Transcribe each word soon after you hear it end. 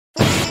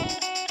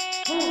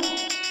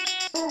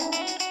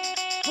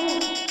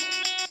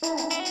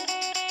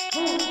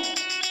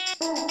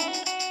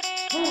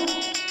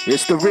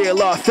It's the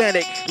real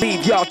authentic,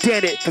 leave y'all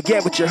dented.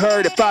 Forget what you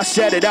heard, if I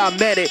said it, I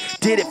meant it.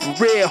 Did it for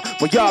real,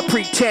 when y'all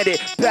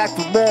pretended. Back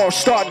for more,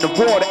 starting the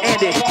war to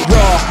end it.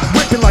 Raw,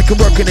 ripping like I'm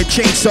working a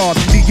chainsaw.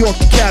 From New York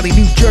to Cali,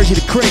 New Jersey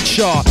to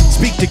Crenshaw.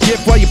 Speak the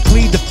gift while you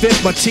plead the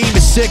fifth. My team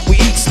is sick, we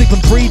eat, sleep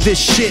and breathe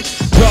this shit.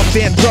 Rough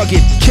and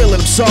rugged,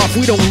 killing them soft.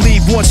 We don't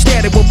leave one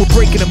standing when we're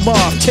breaking them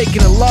off.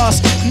 Taking a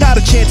loss,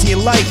 not a chance in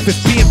your life. If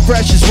being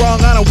fresh is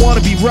wrong, I don't wanna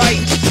be right.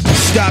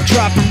 Stop,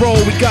 drop and roll,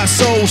 we got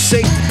soul.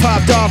 Safety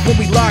popped off when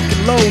we lock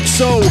and load.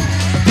 So,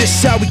 this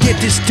is how we get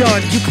this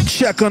done. You can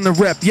check on the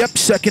rep, yep,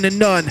 second to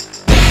none. Check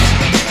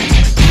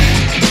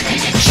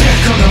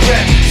on the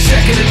rep,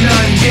 second to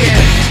none, yeah.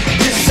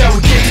 This is how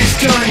we get this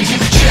done. You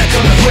can check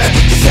on the rep,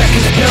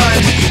 second to none.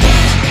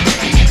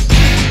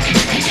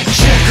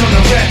 Check on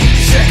the rep,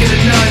 second to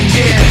none,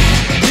 yeah.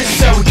 This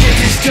is how we get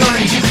this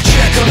done. You can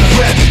check on the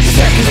rep,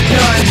 second to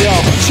none. Yo,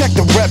 check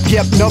the rep,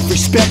 yep, enough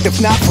respect. If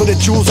not for the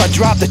jewels, I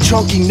drop the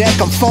chunky neck.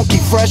 I'm funky,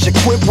 fresh,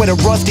 equipped with a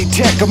rusty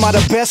tech. Am I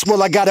the best?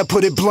 Well, I gotta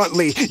put it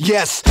bluntly.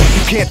 Yes,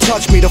 you can't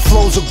touch me, the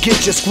flows will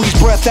get you. Squeeze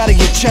breath out of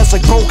your chest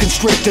like boa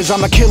constrictors.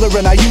 I'm a killer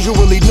and I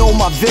usually know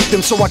my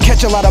victims, so I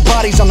catch a lot of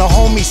bodies on the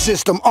homie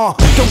system.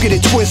 Don't get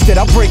it twisted,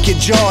 I'll break your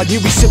jaw. You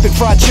be sipping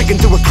fried chicken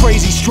through a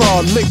crazy straw.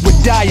 Liquid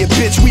diet,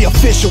 bitch, we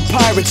official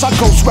pirates. I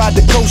ghost ride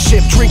the ghost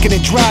ship, drinking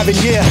and driving,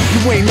 yeah.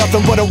 You ain't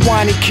nothing but a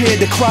whiny kid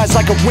that cries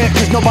like a wimp,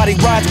 cause nobody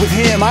rides with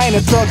him. I ain't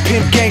a thug,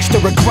 pimp, gangster,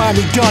 or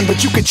grimy done,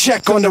 but you can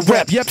check on the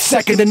rep, yep,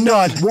 second to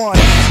none. One.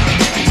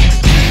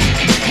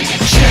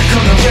 Check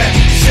on the rep,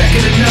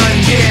 second to none,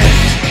 yeah.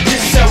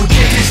 This is how we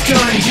get this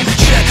done. You can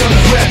check on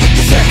the rep,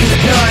 second to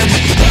none.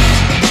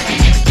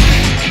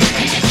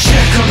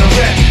 Check on the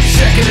rep,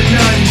 second to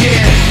none,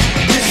 yeah.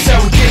 This is how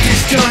we get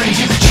this done.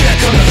 You can check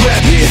on the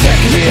rep,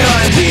 second to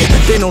none.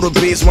 They know the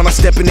biz when I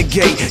step in the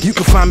gate. You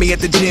can find me at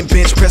the gym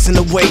bench pressing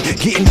the weight,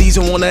 getting these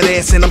on that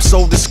ass, and I'm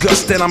so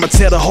disgusted. I'ma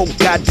tell the whole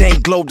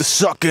goddamn globe to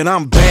suck it.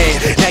 I'm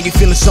bad. Now you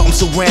feeling something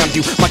surround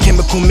you. My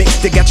chemical mix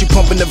that got you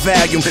pumping the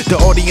volume. The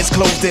audience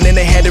closed in and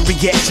they had a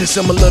reaction.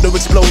 Similar to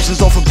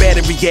explosions off of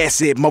battery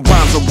acid. My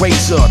rhymes a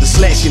razor to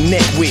slash your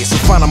neck with. So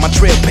find on my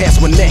trail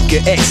past one neck or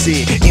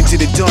exit into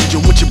the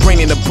dungeon with your brain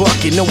in a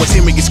bucket. No one's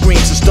hearing your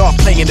screams, so start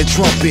playing the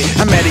trumpet.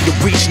 I'm out of your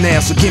reach now,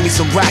 so give me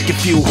some rocket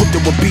fuel. Hooked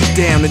to a beat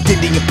down and did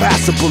the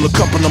impossible. A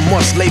couple of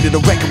months later, the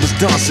record was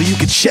done, so you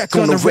can check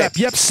on the rep,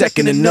 yep,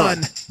 second to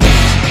none. Check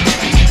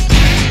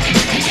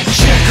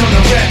on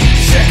the rep,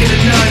 second to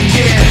none,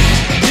 yeah.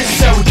 This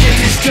is how we get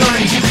this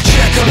done. You can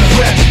check on the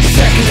rep,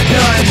 second to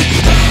none.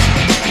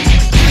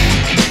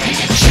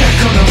 Check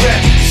on the rep,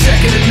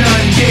 second to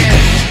none, yeah.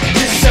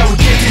 This is how we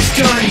get this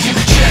done. You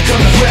can check on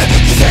the rep,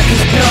 second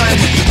to none.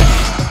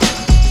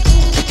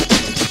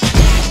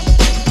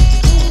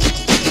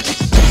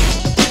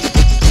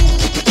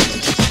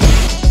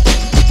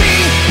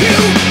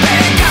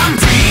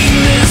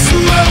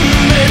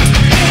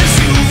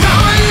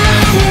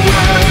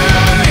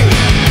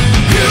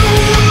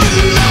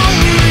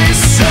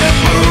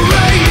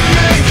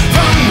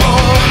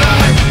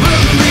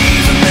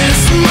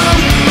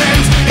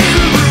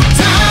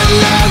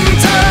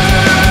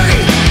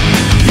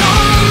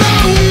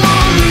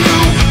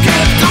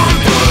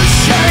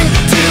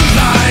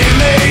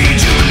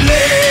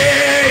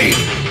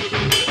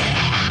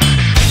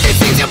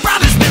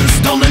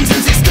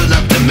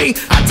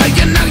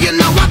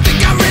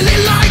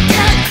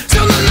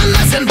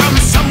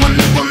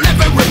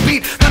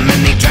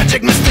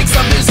 Mistake